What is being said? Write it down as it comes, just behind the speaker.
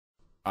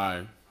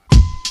Alright.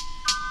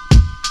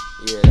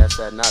 Yeah, that's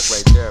that knock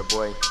right there,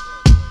 boy.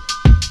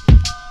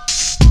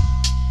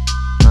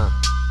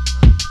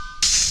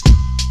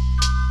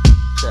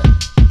 Check.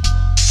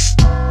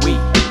 We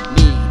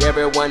need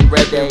everyone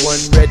ready.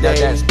 Now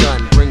that's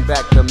done. Bring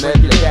back the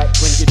medley.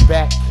 Bring it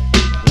back.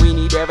 We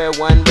need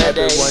everyone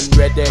ready.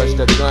 Touch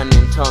the gun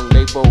and tongue,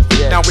 they both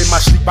dead. Now in my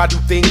sleep I do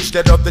things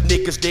that other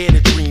niggas dare to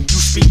dream.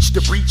 Use speech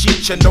to preach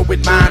each and know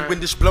it mine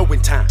when it's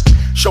blowing time.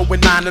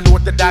 Showing mine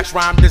unorthodox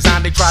rhyme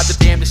design. They try the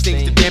damnest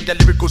things to damn that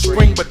lyrical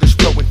spring, but it's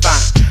flowing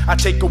fine. I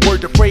take a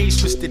word of phrase,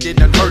 twisted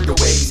in unheard of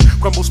ways.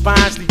 Crumble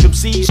spines, leave them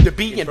seeds to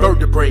be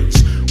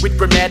invertebrates. With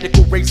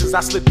grammatical razors,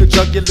 I slip the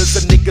jugulars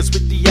of niggas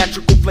with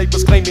theatrical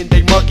flavors claiming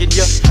they mugging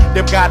ya.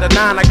 Them got a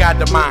 9, I got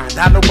the mind.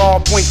 I know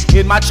all point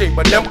in my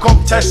chamber. Them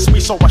come test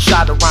me, so I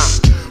shot a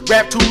rhyme.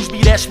 Rap tools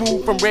be that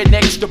smooth from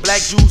rednecks to black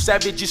Jews,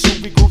 savages,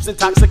 soupy groups,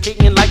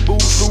 intoxicating like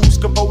booze. Lose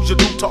composure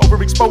due to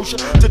overexposure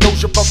to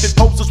those puffin'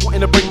 posers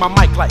wanting to bring my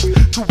mic life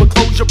to a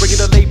closure, bringing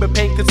the labor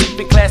pain,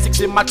 conceiving classics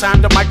in my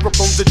time. The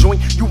microphone's a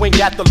joint, you ain't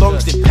got the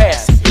lungs, then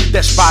pass it.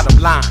 That's bottom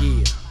line.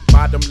 Yeah,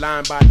 bottom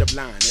line, bottom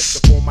line. That's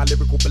the form my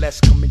lyrical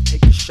bless. Come and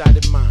take a shot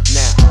at mine.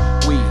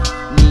 Now we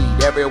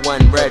need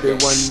everyone ready.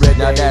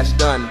 Now that's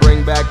done.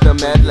 Bring back the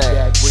medley.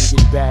 Bring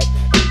it back.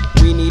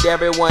 We need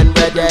everyone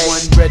ready.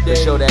 To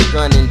show that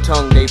gun and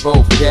tongue, they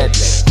both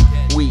deadly.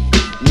 We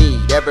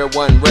need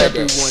everyone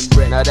ready.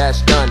 Now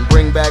that's done.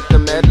 Bring back the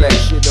medley.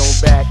 Shit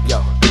on back,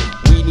 yo.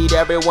 We need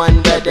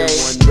everyone ready.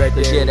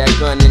 To share that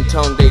gun and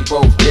tongue, they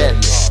both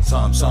deadly.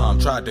 Some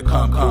tried to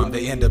come,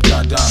 they end up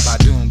done by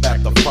doom.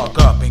 Back the fuck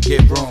up and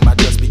give room. I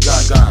just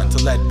begun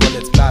to let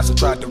bullets blast and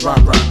tried to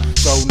run.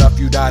 So enough,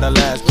 you died a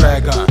last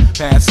dragon.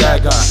 Pants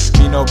sag gun,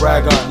 me no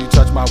brag on. You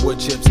touch my wood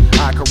chips,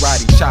 I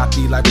karate chop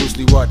thee like Bruce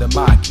Lee or the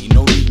Maki.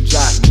 No need to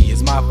jot me,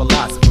 it's my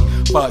philosophy.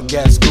 Fuck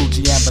Guess,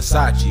 Gucci and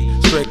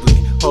Versace.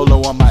 Strictly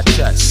polo on my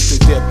chest. To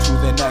dip to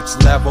the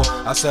next level,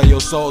 I sell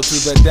your soul to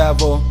the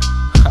devil.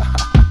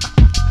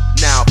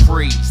 Now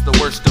freeze, the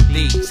worst of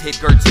these. Hit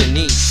hurts and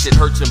knees, shit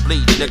hurts and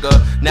bleeds,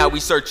 nigga. Now we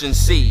searching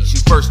seas.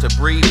 You first to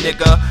breathe,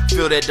 nigga.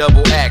 Feel that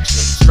double action.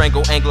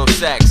 Strangle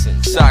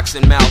Anglo-Saxon, socks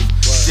in mouth.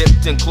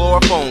 Dipped in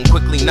chloroform,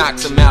 quickly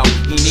knocks him out.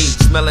 He needs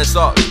smelling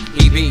salt.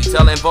 He be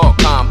telling vault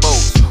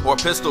combos. Or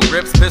pistol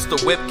grips, pistol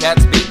whip,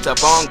 cats beat to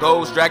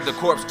bongos. Drag the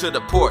corpse to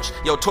the porch.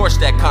 Yo, torch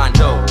that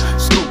condo.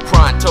 Scoop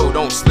pronto,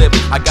 don't slip.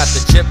 I got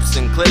the chips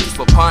and clips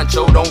for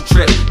poncho, don't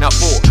trip. Now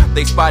 4,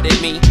 they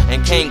spotted me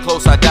and came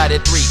close. I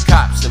dotted 3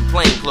 cops in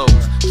plain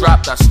clothes.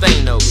 Dropped, I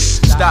stain those.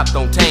 Stop,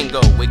 don't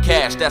tango. With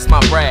cash, that's my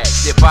brag.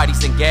 Their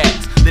bodies and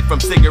gas, lit from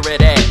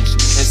cigarette ash.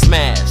 And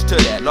smash to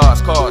that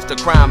lost cause, the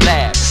crime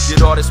lab.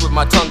 Did all this with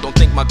my tongue, don't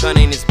think my gun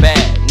ain't as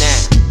bad.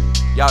 Now,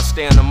 y'all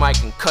stay on the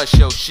mic and cuss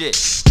your shit.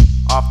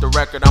 Off the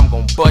record, I'm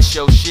gon' bust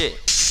your shit.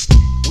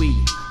 We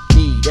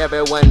need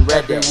everyone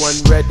ready. We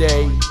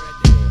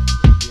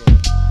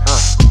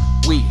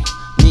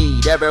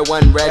need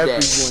everyone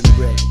ready.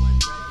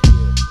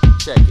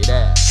 Check it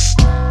out.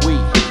 We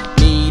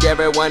need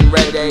everyone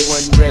ready.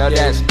 Now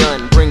that's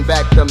done. Bring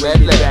back the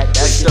medley.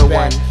 That's the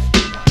one.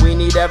 We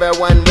need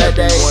everyone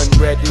ready.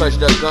 Touch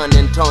the gun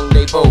and tongue,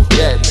 they both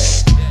deadly.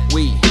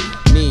 We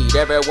need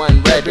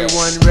everyone ready.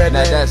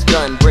 Now that's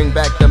done. Bring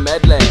back the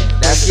medley.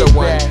 That's the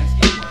one.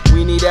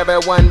 We need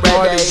everyone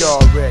ready.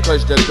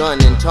 Touch the gun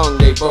and tongue,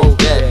 they both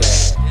deadly.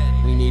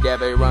 We need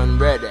everyone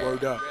ready.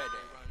 Word up.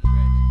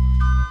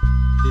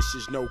 This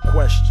is no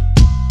question.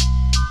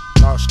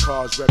 Lost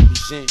cause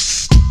represent.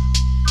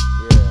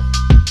 Yeah.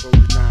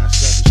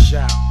 49-7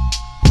 shout.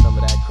 Some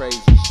of that crazy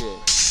shit.